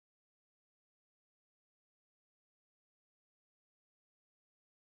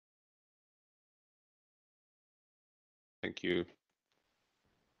Thank you.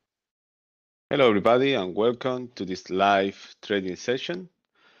 Hello, everybody, and welcome to this live trading session.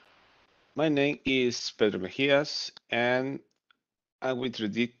 My name is Pedro Mejias, and I'm with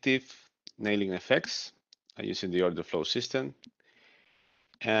Tradewithufos Nailing FX. I'm using the order flow system.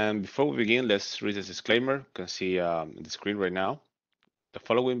 And before we begin, let's read this disclaimer. You can see on the screen right now. The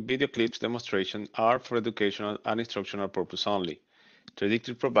following video clips demonstration are for educational and instructional purpose only.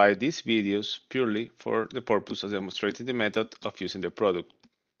 Tradewithufos provide these videos purely for the purpose of demonstrating the method of using the product.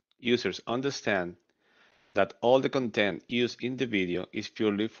 Users understand that all the content used in the video is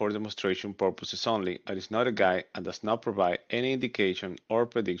purely for demonstration purposes only and is not a guide and does not provide any indication or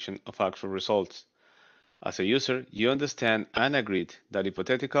prediction of actual results. As a user, you understand and agree that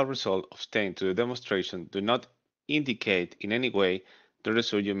hypothetical results obtained through the demonstration do not indicate in any way the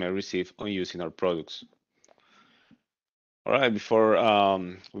result you may receive on using our products. All right, before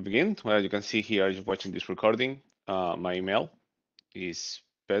we begin, well, you can see here, you're watching this recording, my email is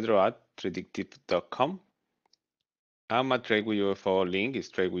pedro@predictive.com. And my Tradewithufos link is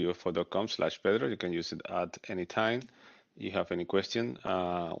tradewithufos.com/Pedro. You can use it at any time. You have any question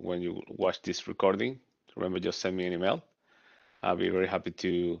when you watch this recording, remember, just send me an email. I'll be very happy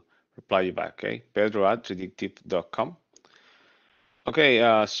to reply you back, okay? Pedro@predictive.com. Okay,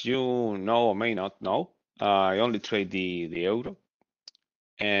 as you know or may not know, I only trade the euro.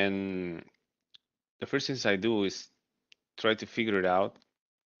 And the first things I do is try to figure it out.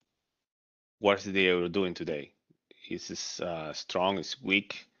 What's the euro doing today? Is it strong? Is it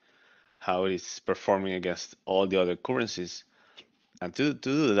weak? How it is performing against all the other currencies. And to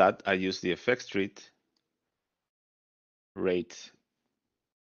do that, I use the FX rate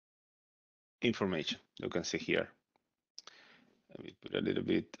information. You can see here. Let me put a little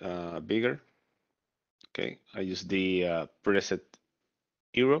bit bigger. Okay, I use the preset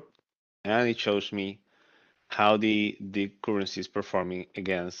euro, and it shows me how the currency is performing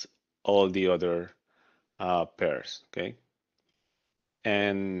against all the other pairs. Okay,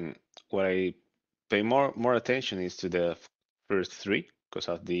 and what I pay more attention is to the first three because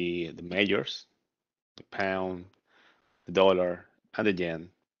of the majors, the pound, the dollar, and the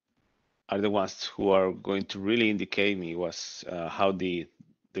yen are the ones who are going to really indicate me how the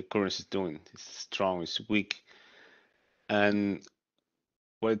currency is doing. It's strong, it's weak, and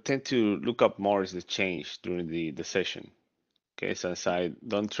what I tend to look up more is the change during the session. Okay, since I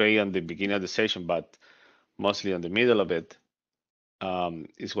don't trade on the beginning of the session, but mostly on the middle of it,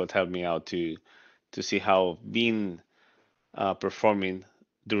 is what helped me out to see how been performing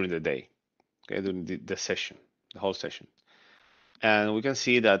during the day. Okay, during the session, the whole session. And we can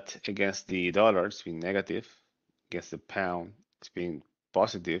see that against the dollar, it's been negative. Against the pound, it's been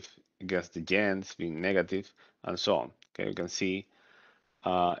positive. Against the yen, it's been negative, and so on. Okay, you can see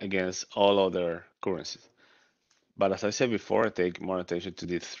against all other currencies. But as I said before, I take more attention to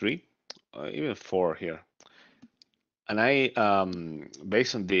the three, even four here. And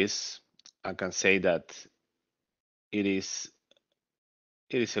based on this, I can say that it is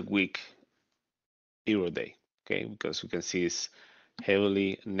a weak euro day. Okay, because we can see it's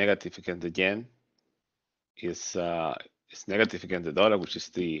heavily negative against the yen. It's negative against the dollar, which is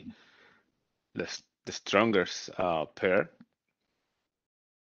the strongest pair.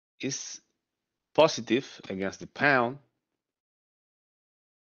 Is positive against the pound,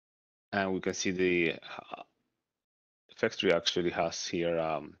 and we can see the FX actually has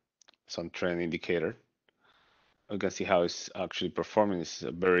here some trend indicator. We can see how it's actually performing. It's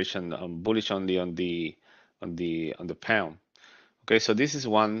bearish and bullish only on the pound. Okay, so this is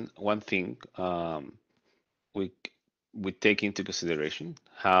one thing we take into consideration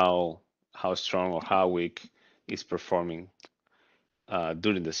how strong or how weak is performing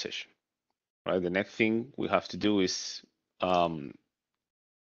during the session. Right. The next thing we have to do is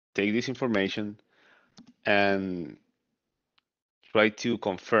take this information and try to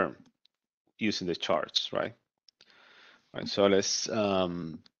confirm using the charts. Right. Right. So let's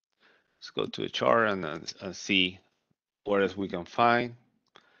go to a chart and see what else we can find.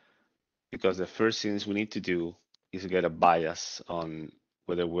 Because the first things we need to do is get a bias on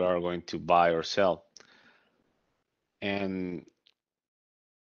whether we are going to buy or sell. And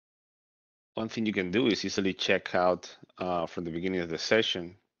one thing you can do is easily check out from the beginning of the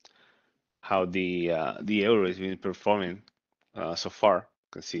session how the euro has been performing so far.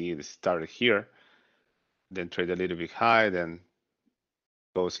 You can see it started here, then trade a little bit high, then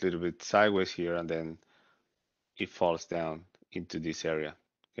goes a little bit sideways here, and then it falls down into this area.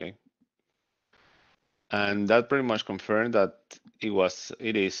 Okay, and that pretty much confirmed that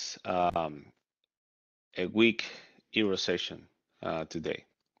it is a weak euro session today,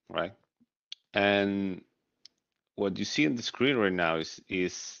 right? And what you see on the screen right now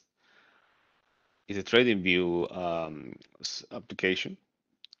is a TradingView application,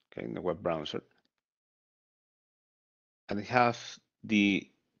 okay, in the web browser, and it has the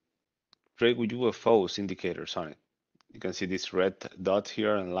trade with UFOs indicators on it. You can see this red dot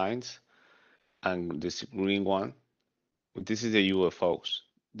here and lines, and this green one. This is the UFOs.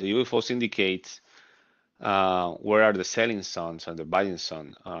 The UFOs indicate where are the selling zones and the buying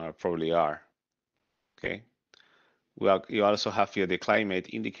zone probably are. Okay. Well, you also have here the climate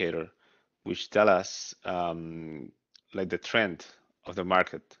indicator, which tell us like the trend of the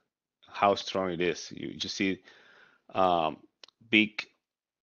market, how strong it is. You just see um, big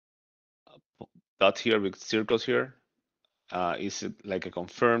dot here, big circles here. Is it like a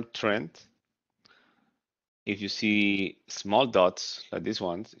confirmed trend? If you see small dots like this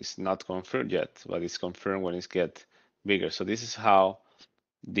one, it's not confirmed yet, but it's confirmed when it gets bigger. So this is how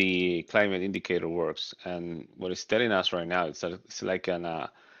the climate indicator works. And what it's telling us right now is that it's like in a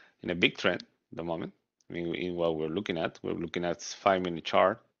big trend at the moment. I mean, in what we're looking at 5-minute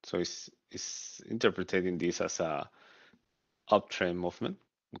chart. So it's interpreting this as a uptrend movement.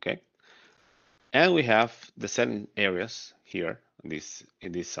 Okay. And we have the selling areas here in these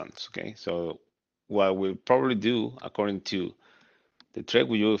zones. Okay. So what we'll probably do, according to the trade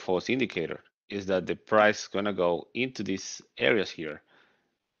with UFOs indicator, is that the price is gonna go into these areas here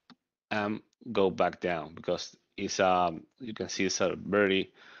and go back down because it's you can see it's a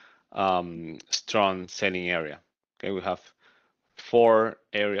very strong selling area. Okay, we have 4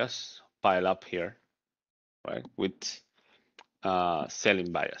 areas piled up here, right, with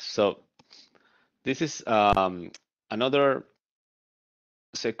selling bias. So this is another,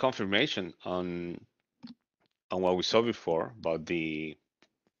 say, confirmation on what we saw before about the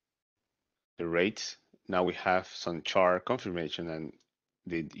rates. Now we have some chart confirmation and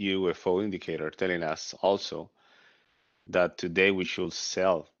the UFO indicator telling us also that today we should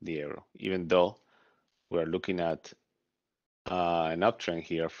sell the euro, even though we're looking at an uptrend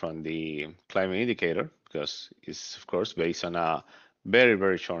here from the climate indicator, because it's of course based on a very,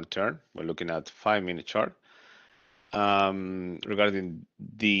 very short term. We're looking at 5-minute chart. Regarding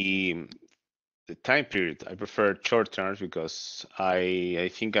the time period, I prefer short terms because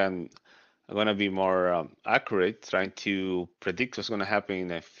I think I'm gonna be more accurate trying to predict what's gonna happen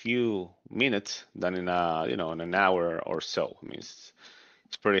in a few minutes than in in an hour or so. I mean, it's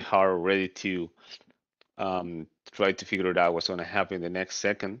pretty hard already to try to figure it out what's gonna happen in the next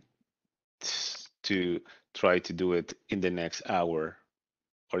second to try to do it in the next hour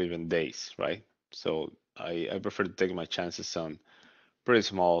or even days, right? So I prefer to take my chances on pretty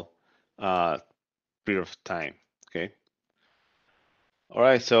small uh, period of time. Okay. All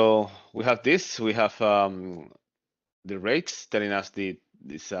right. So we have this. We have the rates telling us this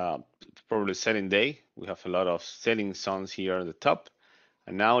probably selling day. We have a lot of selling zones here at the top.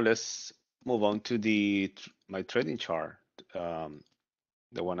 And now let's move on to my trading chart, um,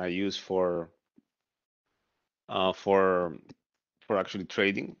 the one I use for uh, for for actually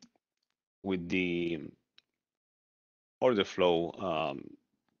trading with the order flow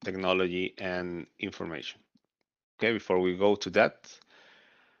technology and information. Okay, before we go to that,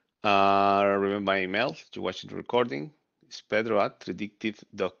 remember my email to watch the recording. It's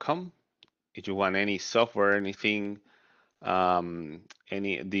pedro@predictive.com. If you want any software, anything,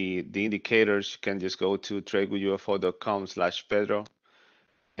 any the indicators, you can just go to tradewithufo.com/pedro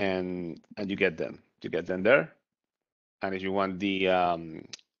and you get them. You get them there. And if you want the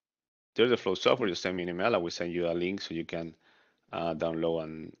order flow software, just send me an email. I will send you a link so you can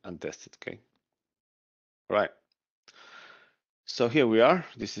download and test it. Okay. All right. So here we are.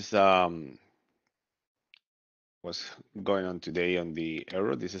 This is what's going on today on the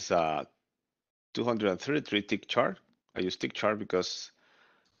euro. This is a 233 tick chart. I use tick chart because,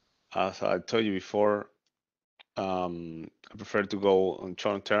 as I told you before, I prefer to go on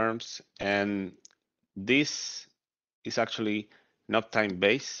short terms, and this is actually not time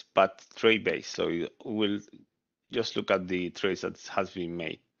based but trade based. So you will just look at the trades that has been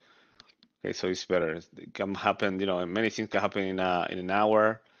made. Okay, so it's better. It can happen, many things can happen in an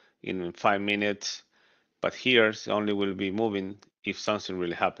hour, in 5 minutes, but here it only will be moving if something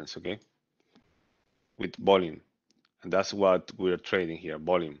really happens, okay? With volume. And that's what we're trading here,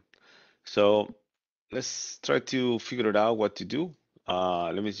 volume. So let's try to figure it out what to do.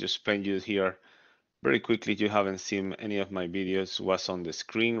 Let me just explain you here very quickly. If you haven't seen any of my videos, what's on the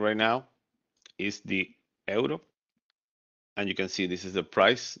screen right now is the euro. And you can see this is the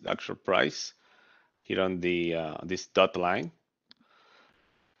price, the actual price here on the this dot line.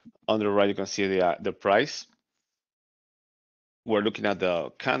 On the right, you can see the price. We're looking at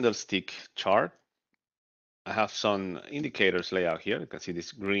the candlestick chart. I have some indicators laid out here. You can see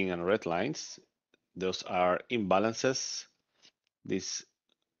these green and red lines. Those are imbalances. These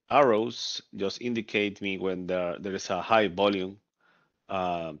arrows just indicate me when there is a high volume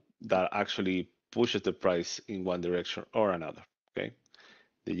that actually pushes the price in one direction or another. Okay.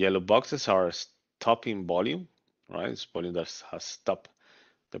 The yellow boxes are stopping volume, right? It's volume that has stopped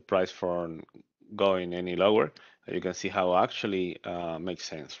the price from going any lower. And you can see how actually makes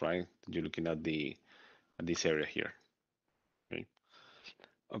sense, right? You're looking at this area here. Okay.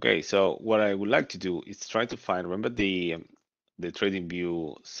 Okay, so what I would like to do is try to find, remember the trading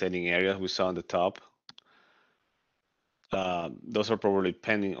view setting area we saw on the top? Those are probably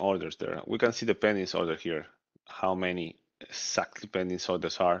pending orders there. We can see the pending order here, how many exactly pending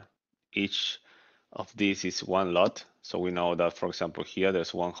orders are. Each of these is one lot. So we know that, for example, here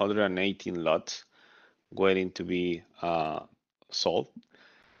there's 118 lots waiting to be sold.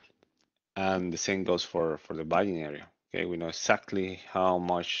 And the same goes for the buying area. Okay, we know exactly how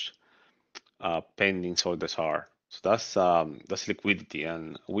much pending orders are. So that's liquidity,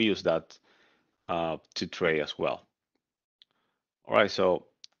 and we use that to trade as well. All right, so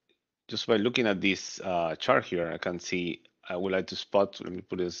just by looking at this chart here, I can see I would like to spot. Let me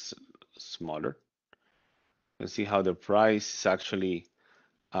put this smaller. You can see how the price is actually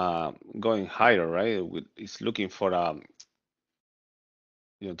going higher, right? It's looking for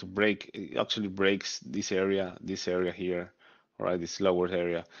to break. It actually breaks this area here, all right, this lower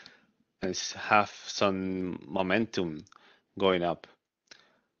area, and it's have some momentum going up.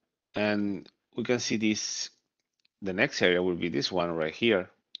 And we can see this, the next area will be this one right here,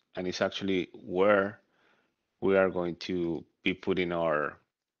 and it's actually where we are going to be putting our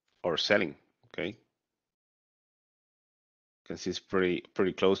selling. Okay, you can see it's pretty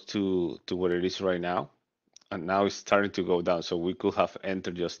close to what it is right now, and now it's starting to go down. So we could have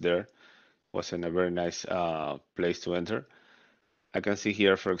entered just there. Wasn't a very nice place to enter. I can see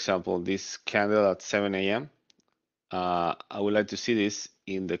here, for example, this candle at 7 a.m. I would like to see this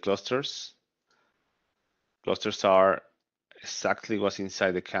in the clusters. Clusters are exactly what's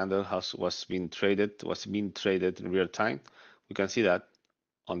inside the candle, what's being traded in real time. We can see that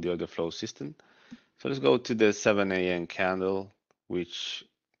on the order flow system. So let's go to the 7 a.m. candle, which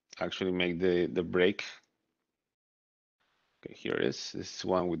actually make the break. Okay, here it is. This is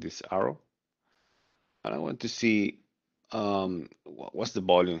one with this arrow. And I want to see what's the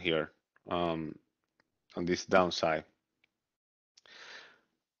volume here on this downside.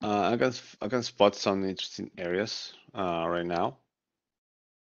 I can spot some interesting areas right now.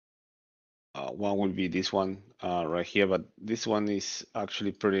 One will be this one right here, but this one is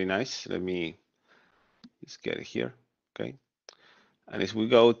actually pretty nice. Let me just get it here. Okay. And as we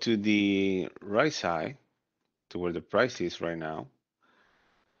go to the right side, to where the price is right now,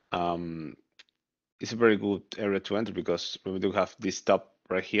 it's a very good area to enter because we do have this stop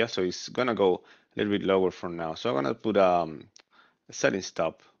right here. So it's gonna go a little bit lower from now. So I'm gonna put a selling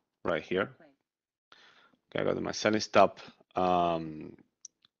stop right here. Okay, I got my selling stop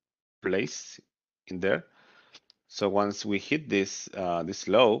place in there. So once we hit this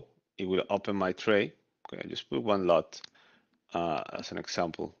low, it will open my tray. Okay, I just put one lot as an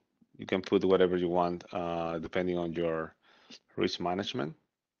example. You can put whatever you want depending on your risk management.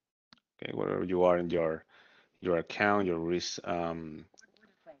 Okay, whatever you are in your account, your risk um,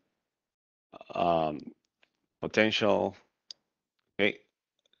 potential. Okay,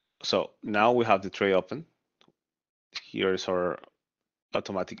 so now we have the tray open. Here is our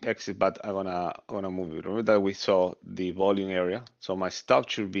automatic exit, but I'm gonna move it. Remember that we saw the volume area, so my stop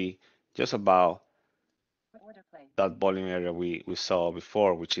should be just about that volume area we saw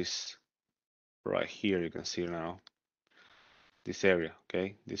before, which is right here. You can see now this area,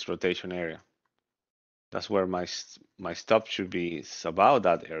 okay, this rotation area. That's where my stop should be. It's about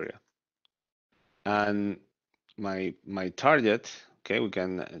that area, and my target. Okay, we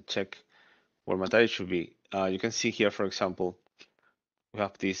can check where my target should be. You can see here, for example, we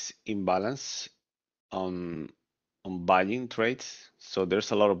have this imbalance on buying trades. So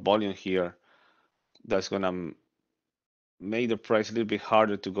there's a lot of volume here that's gonna make the price a little bit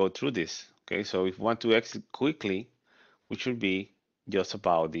harder to go through this. Okay, so if we want to exit quickly, we should be just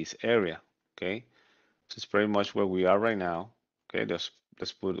about this area. Okay, so it's pretty much where we are right now. Okay,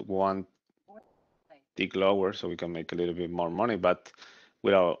 let's put one tick lower so we can make a little bit more money, but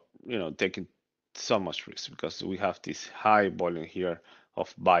without taking so much risk because we have this high volume here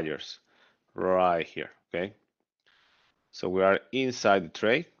of buyers right here. Okay, so we are inside the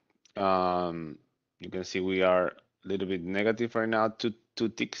trade. You can see we are a little bit negative right now, two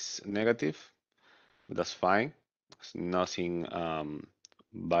ticks negative. But that's fine. There's nothing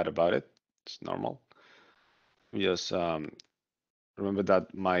bad about it. It's normal. Just remember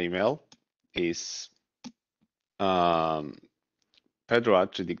that my email is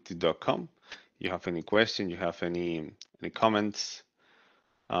pedro@predictive.com. You have any question, you have any comments,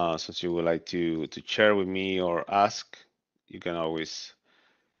 since you would like to share with me or ask, you can always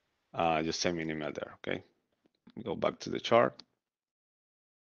just send me an email there. Okay, go back to the chart.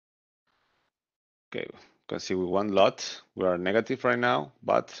 Okay, you can see with one lot we are negative right now,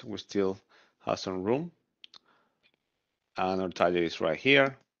 but we still have some room, and our target is right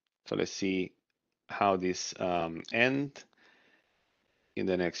here. So let's see how this end in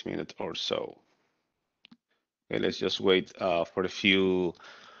the next minute or so. Okay, let's just wait for a few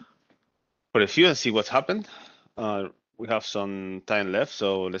and see what's happened. We have some time left,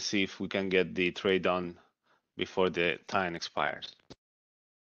 so let's see if we can get the trade done before the time expires.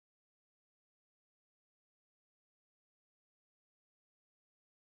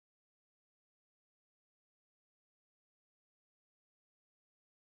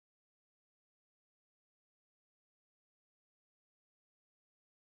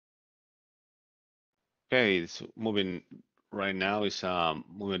 Okay, it's moving right now. It's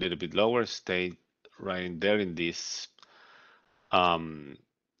moving a little bit lower. Stay right in there in um,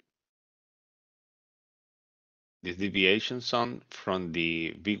 this deviation zone from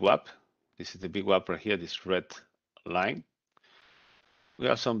the big WAP. This is the big WAP right here. This red line. We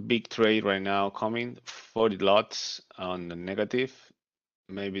have some big trade right now coming. 40 lots on the negative.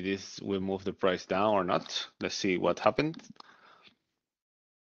 Maybe this will move the price down or not. Let's see what happened.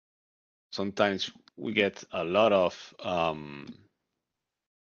 Sometimes we get a lot of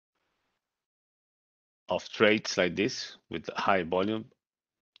trades like this with high volume,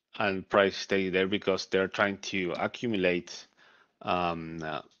 and price stay there because they're trying to accumulate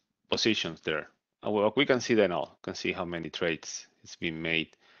positions there. Well, we can see that now. Can see how many trades it's been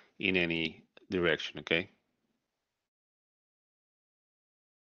made in any direction. Okay.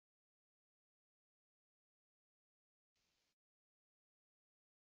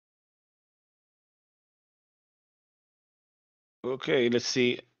 Okay, let's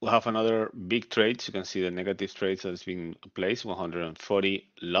see. We have another big trade. You can see the negative trades that's been placed,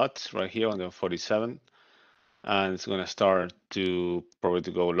 140 lots right here, 147. And it's going to start to probably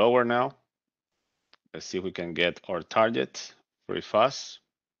to go lower now. Let's see if we can get our target pretty fast.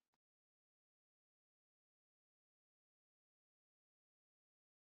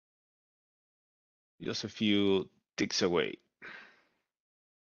 Just a few ticks away.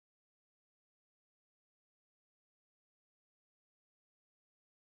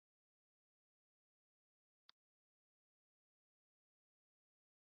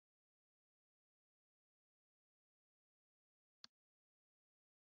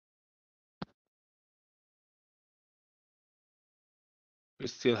 We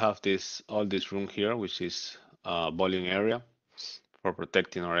still have this all this room here, which is volume area for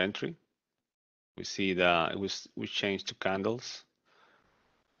protecting our entry. We see that we changed to candles.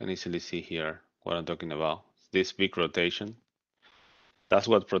 You can easily see here what I'm talking about. This big rotation. That's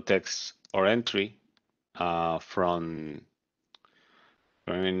what protects our entry from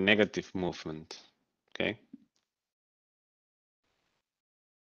a negative movement. Okay.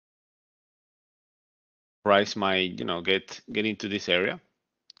 Price might, get into this area,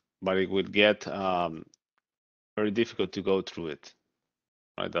 but it would get very difficult to go through it.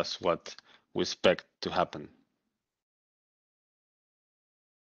 Right? That's what we expect to happen.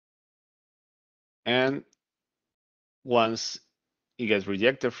 And once it gets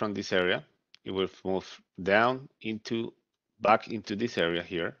rejected from this area, it will move down back into this area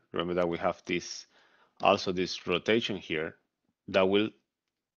here. Remember that we have this rotation here that will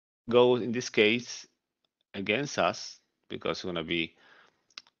go in this case against us because it's going to be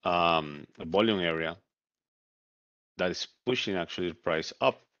a volume area that is pushing actually the price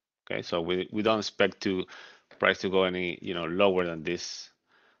up. Okay, so we don't expect price to go any lower than this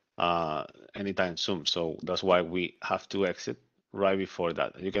anytime soon. So that's why we have to exit right before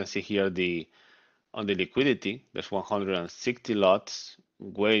that. You can see here on the liquidity, there's 160 lots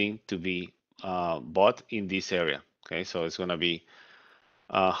waiting to be bought in this area. Okay, so it's going to be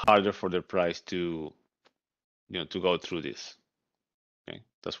harder for the price to to go through this. Okay,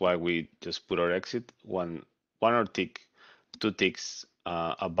 that's why we just put our exit one or tick, two ticks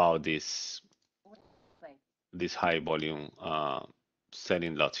about this high volume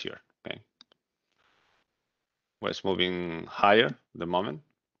selling lots here. Okay, well, it's moving higher at the moment.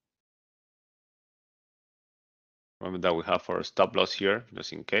 Remember that we have our stop loss here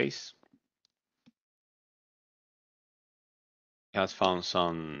just in case. It has found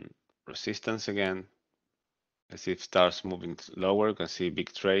some resistance again. As if it starts moving lower, you can see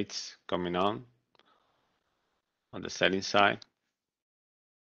big trades coming on. on the selling side.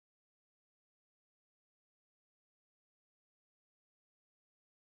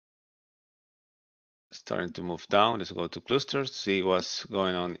 Starting to move down. Let's go to clusters, see what's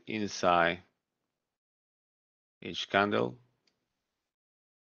going on inside each candle.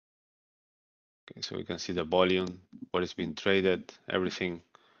 Okay, so we can see the volume, what is being traded, everything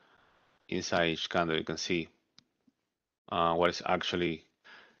inside each candle. You can see what is actually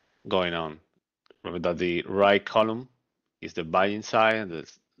going on. Remember that the right column is the buying side, and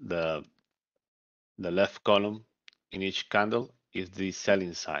the left column in each candle is the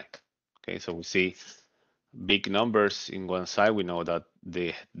selling side. Okay, so we see big numbers in one side. We know that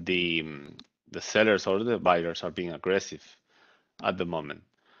the sellers or the buyers are being aggressive at the moment.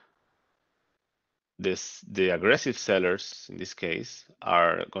 The aggressive sellers in this case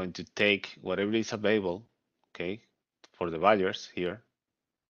are going to take whatever is available, okay, for the buyers here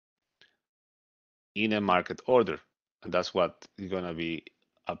in a market order, and that's what is going to be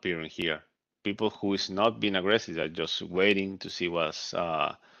appearing here. People who is not being aggressive are just waiting to see what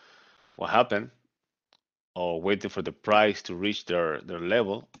happened, or waiting for the price to reach their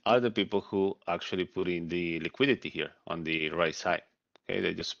level, are the people who actually put in the liquidity here on the right side. Okay,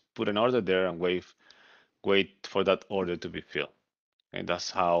 they just put an order there and wait for that order to be filled. And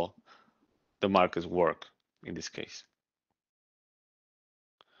that's how the markets work in this case.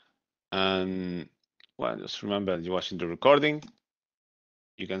 And well, just remember, you're watching the recording.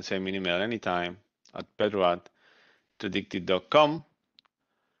 You can send me an email anytime at pedro@tradewithufos.com.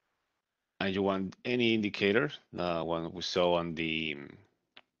 And you want any indicator, the one we saw on the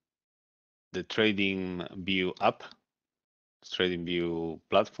Trading View app, Trading View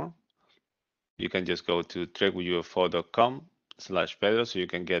platform, you can just go to tradewithufos.com/Pedro, so you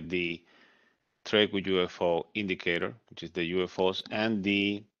can get the Trade with UFO indicator, which is the UFOs, and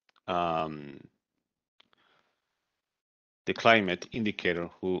the climate indicator,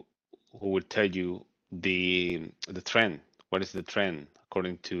 who will tell you the trend. What is the trend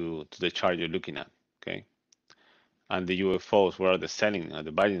according to the chart you're looking at? Okay, and the UFOs, where are the selling,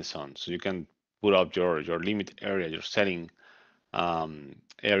 the buying zones? So you can put up your limit area, your selling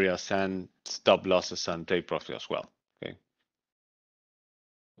areas, and stop losses and take profit as well. Okay,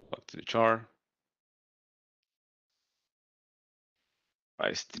 back to the chart.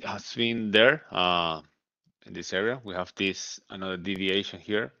 Price has been there in this area. We have this another deviation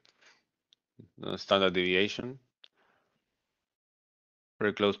here, standard deviation,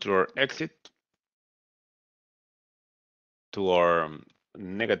 very close to our exit, to our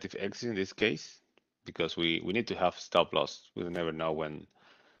negative exit in this case, because we need to have stop loss. We never know when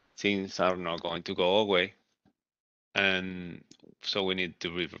things are not going to go away, and so we need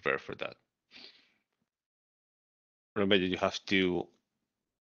to be prepared for that. Remember, you have to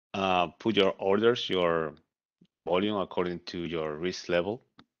put your orders, your volume, according to your risk level,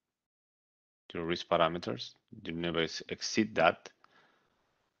 your risk parameters. You never exceed that,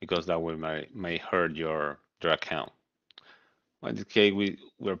 because that will may hurt your account. In this case,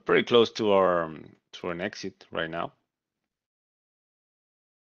 we're pretty close to an exit right now.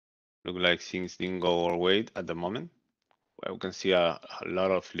 Look like things didn't go our way at the moment. Well, we can see a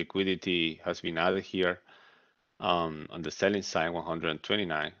lot of liquidity has been added here on the selling side,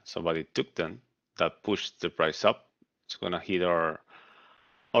 129. Somebody took them, that pushed the price up. It's gonna hit our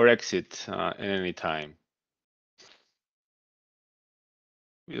exit at any time.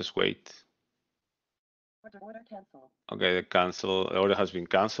 We just wait. Okay, the order has been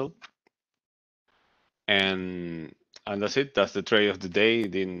canceled, and that's it. That's the trade of the day. It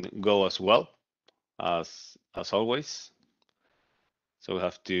didn't go as well as always, so we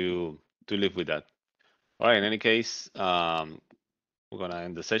have to live with that. All right. In any case, we're gonna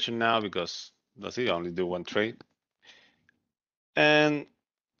end the session now, because that's it. I only do one trade. And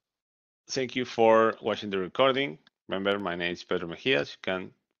thank you for watching the recording. Remember, my name is Pedro Mejias. You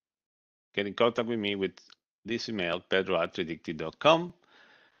can get in contact with me with this email, pedro@tradewithufos.com.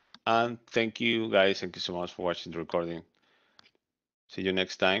 And thank you, guys. Thank you so much for watching the recording. See you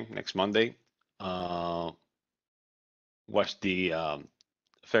next time, next Monday. Watch the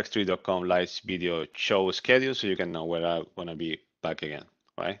fx3.com live video show schedule, so you can know where I want to be back again.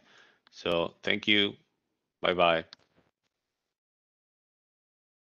 Right? So thank you. Bye-bye.